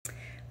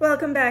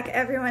Welcome back,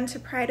 everyone, to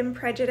Pride and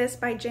Prejudice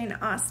by Jane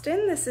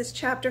Austen. This is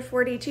chapter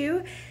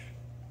 42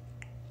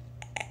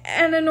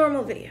 and a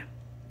normal video,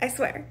 I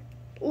swear.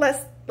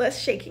 Less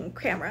shaking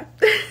camera.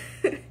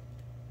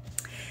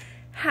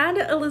 Had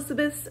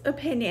Elizabeth's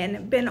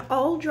opinion been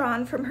all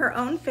drawn from her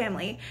own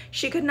family,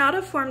 she could not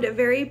have formed a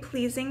very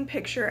pleasing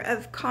picture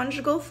of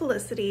conjugal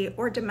felicity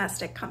or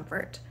domestic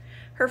comfort.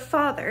 Her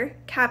father,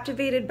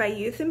 captivated by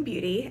youth and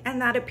beauty,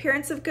 and that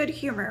appearance of good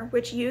humor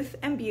which youth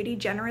and beauty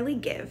generally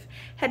give,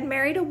 had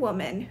married a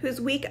woman whose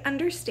weak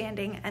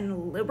understanding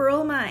and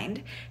liberal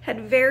mind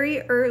had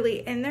very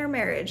early in their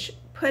marriage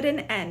put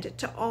an end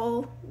to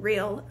all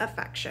real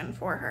affection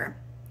for her.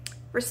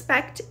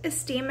 Respect,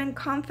 esteem, and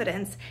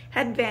confidence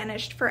had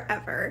vanished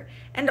forever,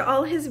 and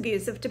all his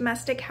views of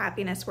domestic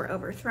happiness were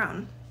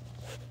overthrown.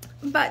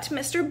 But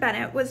Mr.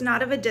 Bennet was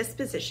not of a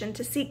disposition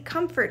to seek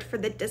comfort for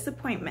the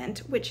disappointment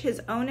which his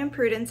own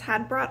imprudence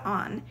had brought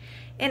on,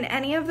 in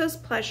any of those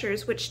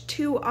pleasures which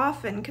too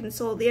often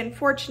console the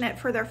unfortunate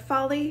for their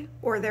folly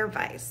or their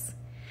vice.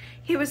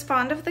 He was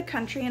fond of the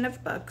country and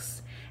of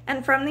books,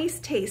 and from these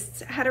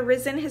tastes had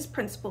arisen his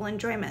principal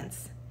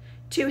enjoyments.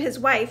 To his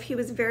wife he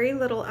was very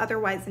little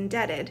otherwise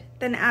indebted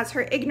than as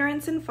her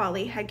ignorance and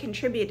folly had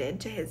contributed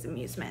to his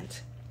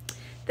amusement.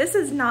 This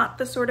is not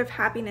the sort of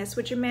happiness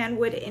which a man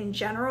would in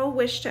general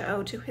wish to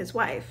owe to his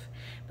wife,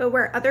 but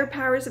where other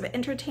powers of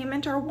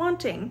entertainment are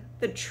wanting,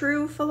 the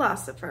true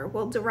philosopher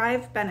will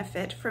derive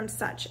benefit from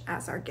such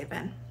as are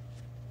given.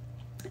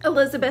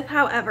 Elizabeth,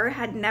 however,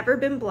 had never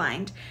been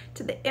blind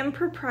to the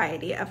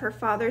impropriety of her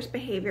father's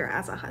behavior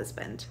as a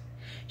husband.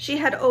 She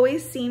had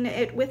always seen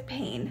it with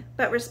pain,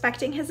 but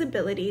respecting his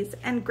abilities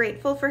and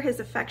grateful for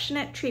his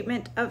affectionate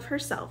treatment of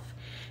herself,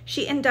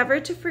 she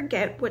endeavored to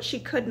forget what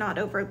she could not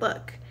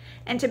overlook,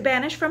 and to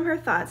banish from her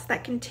thoughts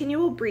that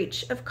continual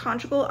breach of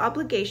conjugal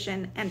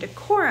obligation and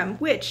decorum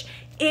which,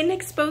 in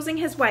exposing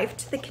his wife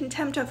to the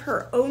contempt of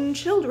her own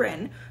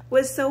children,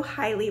 was so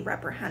highly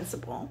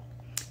reprehensible.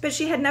 But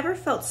she had never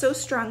felt so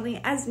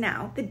strongly as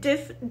now the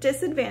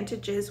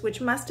disadvantages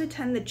which must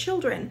attend the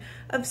children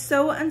of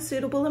so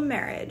unsuitable a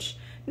marriage,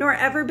 nor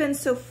ever been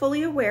so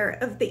fully aware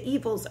of the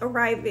evils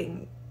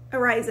arising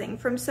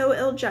from so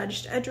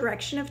ill-judged a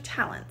direction of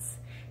talents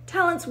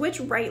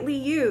which, rightly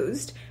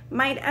used,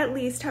 might at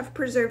least have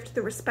preserved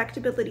the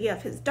respectability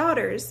of his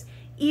daughters,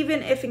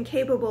 even if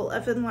incapable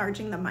of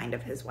enlarging the mind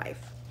of his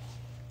wife.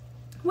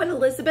 When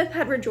Elizabeth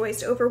had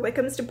rejoiced over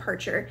Wickham's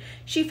departure,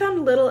 she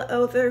found little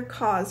other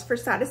cause for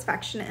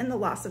satisfaction in the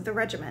loss of the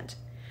regiment.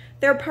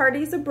 Their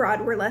parties abroad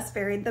were less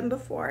varied than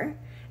before,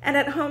 and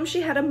at home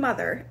she had a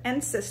mother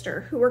and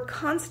sister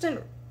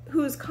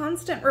whose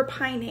constant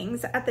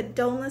repinings at the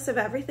dullness of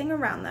everything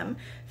around them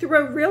threw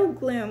a real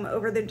gloom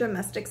over their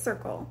domestic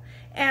circle,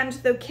 and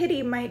though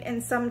Kitty might in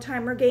some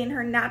time regain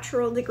her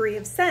natural degree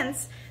of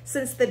sense,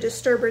 since the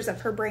disturbers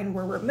of her brain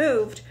were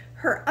removed,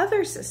 her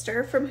other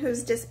sister, from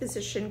whose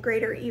disposition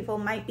greater evil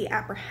might be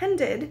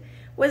apprehended,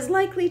 was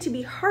likely to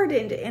be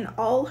hardened in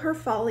all her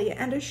folly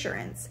and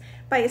assurance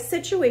by a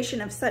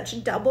situation of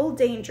such double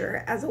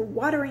danger as a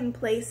watering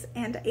place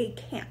and a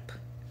camp.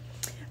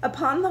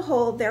 Upon the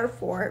whole,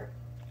 therefore,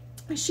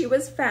 she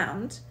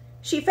found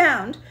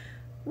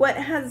what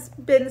has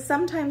been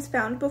sometimes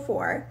found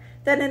before,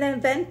 that an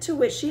event to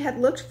which she had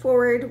looked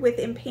forward with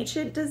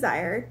impatient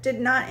desire did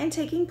not, in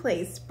taking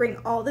place, bring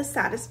all the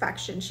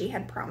satisfaction she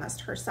had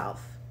promised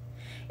herself.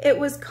 It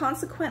was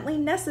consequently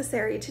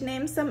necessary to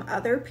name some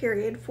other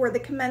period for the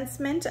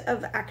commencement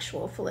of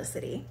actual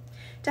felicity,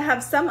 to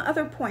have some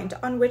other point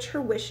on which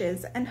her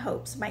wishes and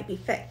hopes might be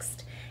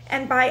fixed,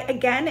 and by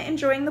again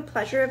enjoying the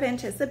pleasure of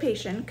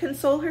anticipation,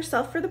 console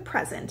herself for the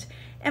present,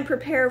 and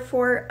prepare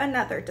for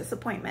another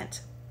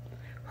disappointment.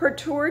 Her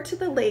tour to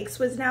the lakes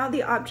was now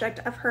the object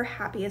of her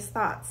happiest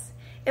thoughts.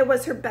 It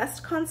was her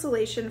best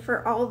consolation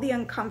for all the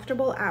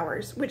uncomfortable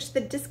hours which the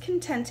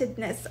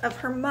discontentedness of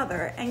her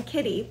mother and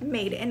Kitty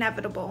made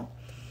inevitable.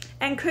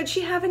 And could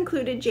she have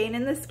included Jane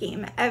in the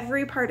scheme,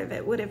 every part of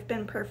it would have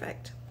been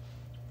perfect.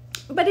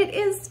 But it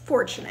is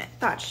fortunate,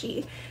 thought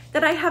she,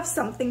 that I have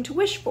something to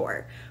wish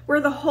for. Were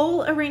the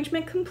whole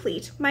arrangement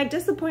complete, my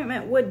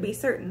disappointment would be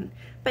certain.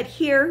 But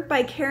here,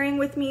 by carrying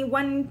with me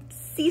one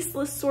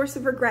ceaseless source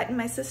of regret in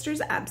my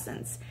sister's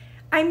absence,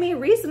 I may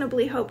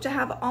reasonably hope to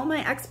have all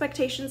my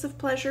expectations of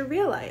pleasure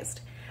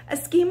realized. A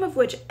scheme of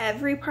which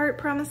every part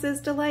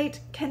promises delight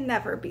can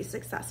never be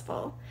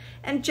successful,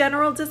 and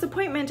general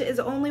disappointment is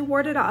only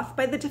warded off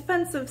by the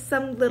defense of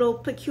some little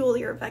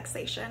peculiar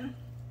vexation.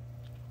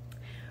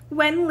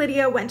 When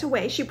Lydia went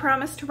away, she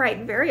promised to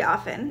write very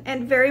often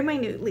and very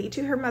minutely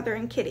to her mother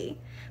and Kitty,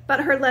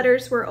 but her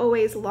letters were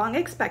always long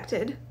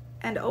expected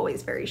and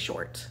always very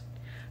short.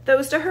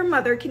 Those to her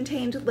mother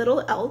contained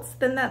little else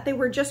than that they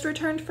were just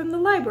returned from the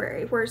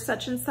library, where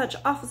such and such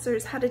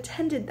officers had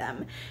attended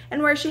them,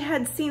 and where she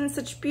had seen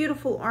such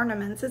beautiful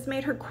ornaments as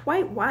made her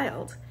quite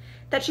wild,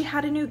 that she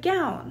had a new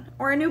gown,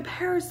 or a new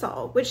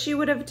parasol, which she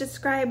would have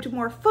described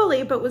more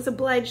fully, but was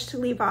obliged to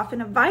leave off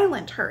in a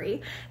violent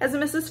hurry, as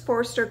Mrs.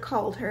 Forster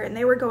called her, and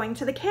they were going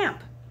to the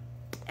camp.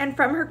 And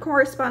from her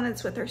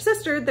correspondence with her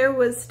sister, there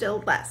was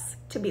still less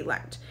to be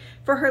learned,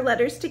 for her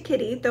letters to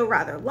Kitty, though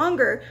rather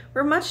longer,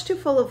 were much too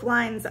full of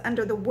lines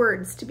under the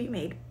words to be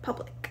made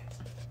public.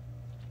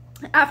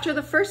 After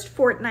the first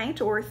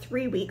fortnight or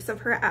 3 weeks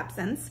of her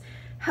absence,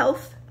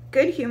 health,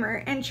 good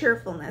humor, and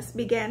cheerfulness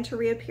began to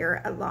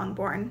reappear at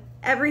Longbourn,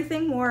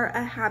 everything wore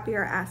a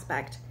happier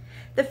aspect.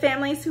 The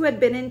families who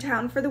had been in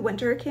town for the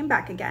winter came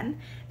back again,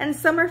 and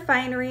summer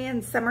finery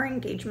and summer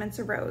engagements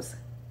arose.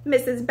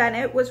 Mrs.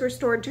 Bennet was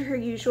restored to her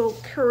usual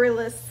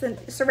querulous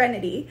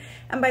serenity,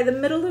 and by the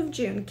middle of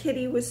June,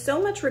 Kitty was so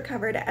much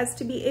recovered as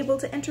to be able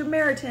to enter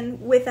Meryton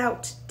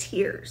without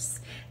tears,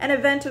 an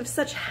event of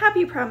such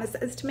happy promise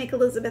as to make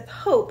Elizabeth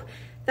hope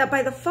that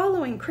by the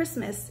following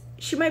Christmas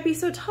she might be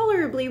so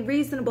tolerably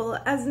reasonable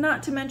as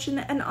not to mention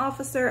an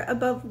officer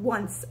above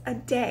once a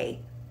day,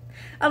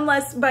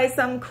 unless by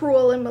some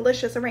cruel and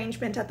malicious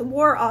arrangement at the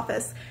War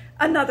Office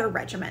another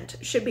regiment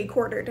should be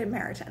quartered in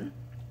Meryton.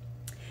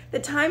 The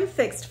time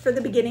fixed for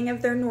the beginning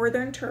of their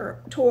northern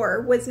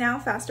tour was now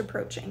fast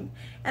approaching,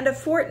 and a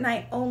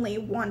fortnight only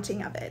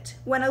wanting of it,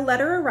 when a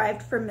letter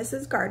arrived from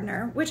Mrs.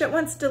 Gardiner, which at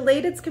once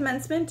delayed its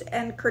commencement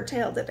and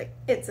curtailed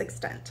its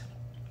extent.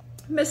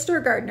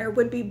 Mr. Gardiner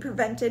would be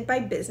prevented by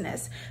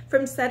business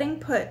from setting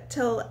put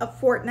till a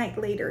fortnight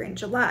later in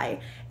July,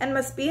 and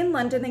must be in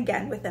London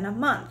again within a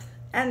month.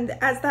 And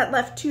as that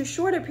left too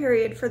short a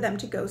period for them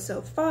to go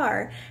so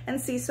far and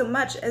see so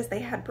much as they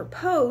had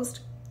proposed,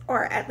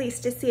 or at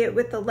least to see it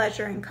with the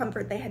leisure and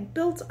comfort they had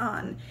built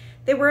on,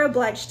 they were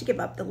obliged to give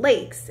up the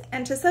lakes,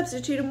 and to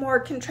substitute a more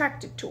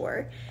contracted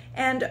tour,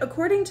 and,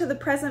 according to the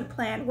present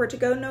plan, were to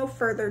go no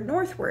further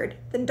northward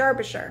than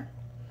Derbyshire.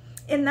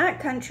 In that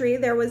country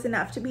there was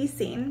enough to be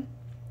seen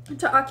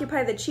to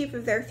occupy the chief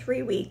of their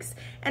 3 weeks,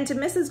 and to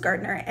Mrs.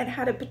 Gardiner it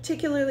had a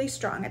particularly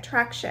strong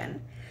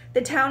attraction.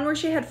 The town where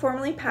she had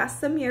formerly passed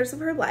some years of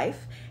her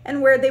life,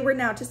 and where they were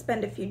now to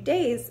spend a few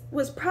days,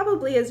 was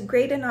probably as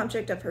great an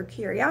object of her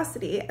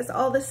curiosity as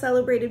all the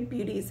celebrated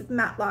beauties of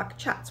Matlock,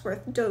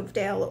 Chatsworth,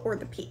 Dovedale, or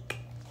the Peak.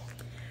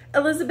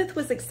 Elizabeth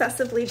was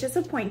excessively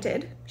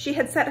disappointed. She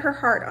had set her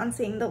heart on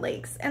seeing the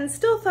lakes, and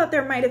still thought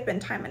there might have been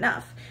time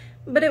enough,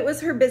 but it was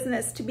her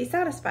business to be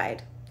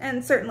satisfied,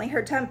 and certainly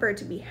her temper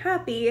to be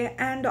happy,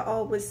 and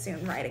all was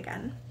soon right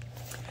again.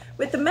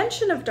 With the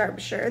mention of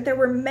Derbyshire, there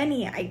were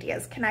many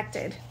ideas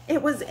connected.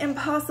 It was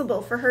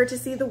impossible for her to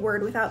see the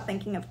word without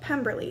thinking of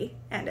Pemberley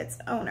and its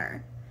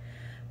owner.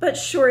 "But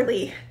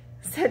surely,"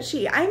 said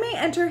she, "I may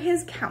enter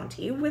his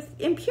county with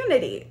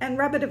impunity, and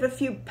rub it of a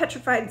few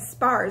petrified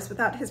spars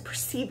without his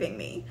perceiving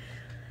me."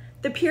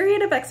 The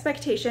period of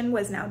expectation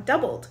was now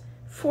doubled.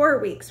 4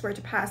 weeks were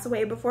to pass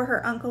away before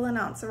her uncle and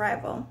aunt's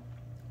arrival.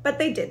 But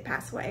they did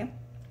pass away,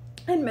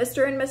 and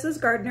Mr. and Mrs.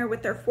 Gardiner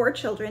with their 4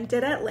 children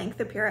did at length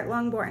appear at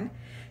Longbourn.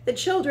 The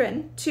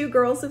children, 2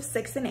 girls of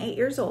 6 and 8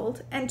 years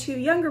old, and 2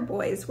 younger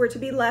boys, were to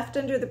be left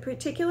under the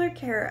particular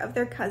care of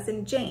their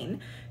cousin Jane,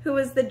 who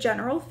was the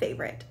general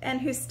favorite,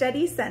 and whose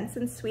steady sense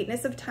and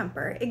sweetness of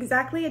temper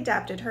exactly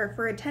adapted her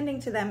for attending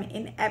to them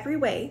in every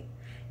way,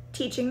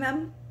 teaching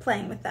them,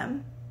 playing with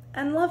them,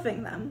 and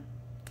loving them.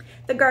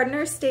 The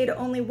Gardiners stayed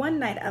only 1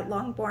 night at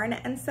Longbourn,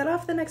 and set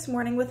off the next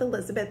morning with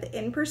Elizabeth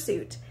in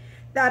pursuit,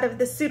 that of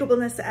the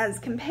suitableness as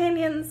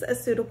companions, a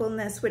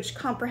suitableness which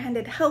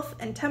comprehended health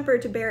and temper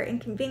to bear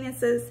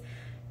inconveniences,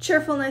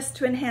 cheerfulness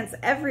to enhance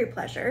every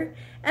pleasure,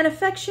 and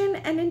affection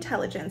and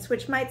intelligence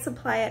which might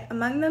supply it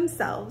among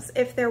themselves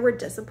if there were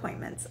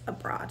disappointments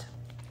abroad.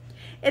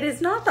 It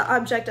is not the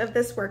object of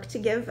this work to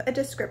give a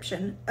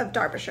description of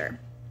Derbyshire,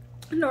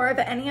 nor of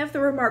any of the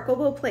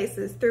remarkable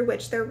places through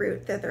which their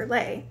route thither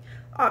lay.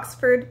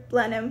 Oxford,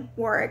 Blenheim,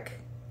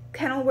 Warwick,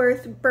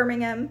 Kenilworth,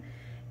 Birmingham,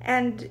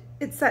 and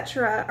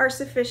etc. are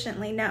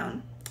sufficiently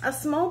known. A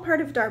small part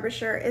of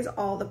Derbyshire is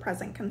all the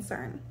present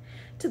concern.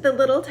 To the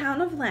little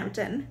town of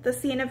Lambton, the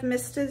scene of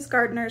Mrs.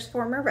 Gardiner's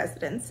former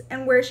residence,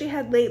 and where she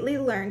had lately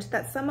learned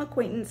that some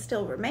acquaintance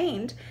still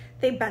remained,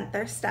 they bent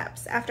their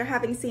steps, after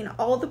having seen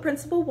all the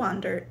principal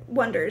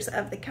wonders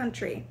of the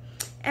country.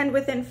 And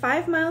within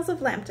 5 miles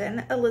of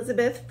Lambton,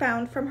 Elizabeth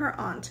found from her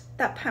aunt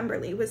that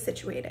Pemberley was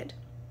situated.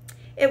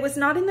 It was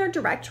not in their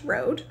direct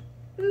road,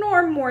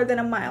 nor more than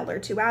a mile or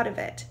 2 out of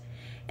it.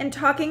 In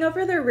talking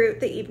over their route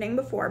the evening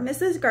before,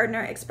 Mrs.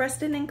 Gardiner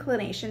expressed an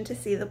inclination to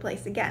see the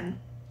place again.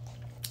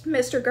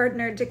 Mr.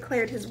 Gardiner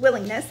declared his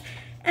willingness,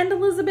 and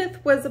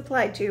Elizabeth was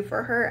applied to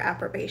for her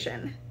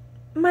approbation.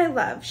 "My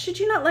love, should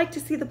you not like to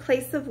see the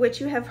place of which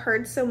you have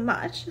heard so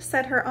much?"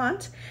 said her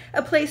aunt.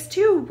 "A place,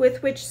 too,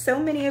 with which so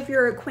many of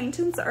your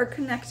acquaintance are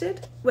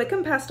connected.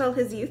 Wickham passed all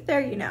his youth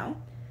there, you know."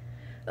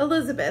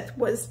 Elizabeth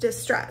was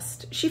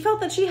distressed. She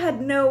felt that she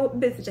had no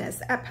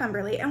business at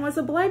Pemberley, and was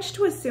obliged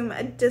to assume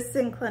a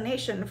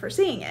disinclination for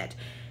seeing it.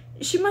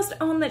 She must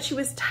own that she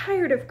was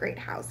tired of great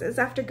houses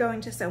after going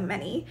to so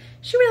many.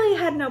 She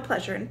really had no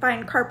pleasure in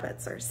fine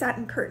carpets or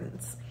satin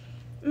curtains.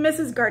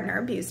 Mrs. Gardiner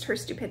abused her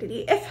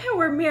stupidity. "If it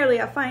were merely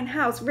a fine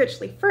house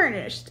richly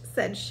furnished,"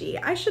 said she,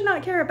 "I should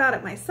not care about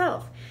it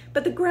myself,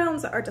 but the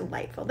grounds are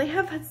delightful. They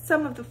have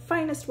some of the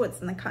finest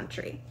woods in the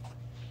country."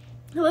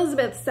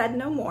 Elizabeth said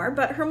no more,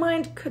 but her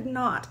mind could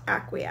not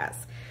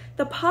acquiesce.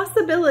 The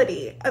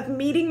possibility of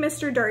meeting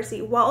Mr.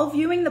 Darcy while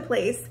viewing the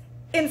place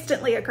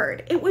instantly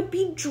occurred. It would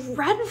be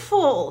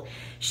dreadful.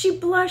 She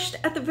blushed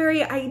at the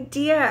very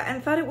idea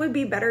and thought it would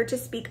be better to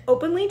speak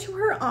openly to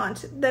her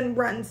aunt than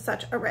run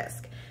such a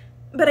risk.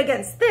 But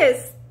against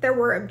this, there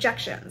were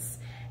objections,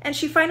 and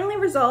she finally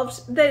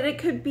resolved that it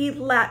could be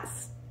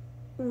less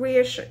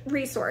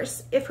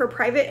resource if her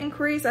private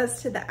inquiries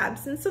as to the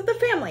absence of the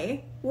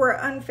family were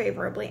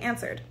unfavorably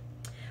answered.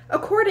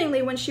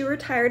 Accordingly, when she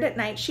retired at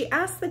night, she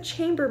asked the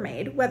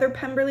chambermaid whether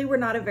Pemberley were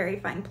not a very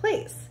fine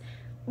place,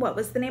 what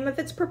was the name of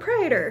its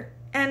proprietor,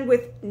 and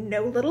with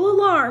no little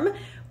alarm,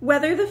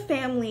 whether the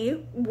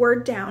family were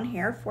down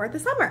here for the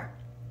summer.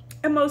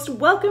 A most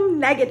welcome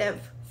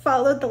negative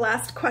followed the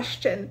last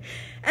question,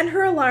 and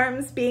her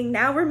alarms being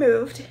now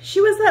removed,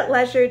 she was at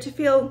leisure to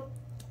feel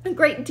a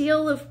great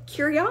deal of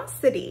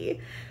curiosity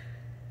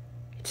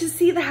to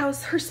see the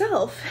house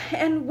herself,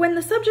 and when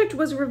the subject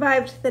was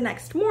revived the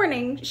next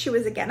morning, she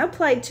was again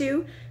applied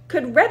to,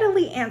 could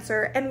readily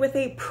answer, and with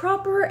a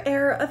proper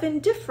air of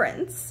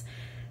indifference,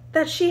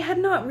 that she had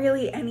not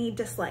really any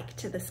dislike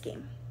to the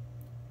scheme.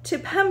 To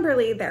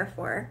Pemberley,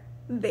 therefore,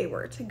 they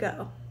were to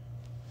go.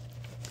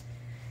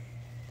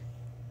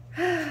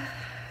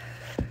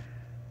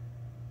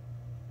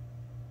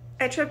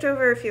 I tripped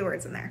over a few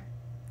words in there.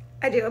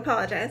 I do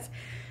apologize.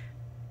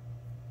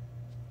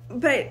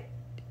 But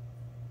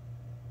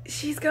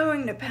she's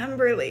going to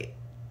Pemberley.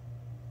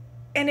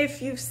 And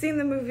if you've seen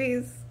the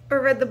movies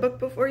or read the book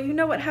before, you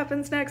know what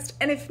happens next.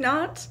 And if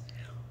not,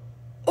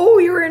 oh,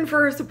 you're in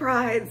for a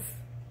surprise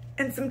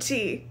and some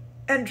tea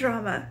and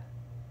drama.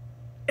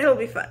 It'll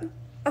be fun.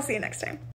 I'll see you next time.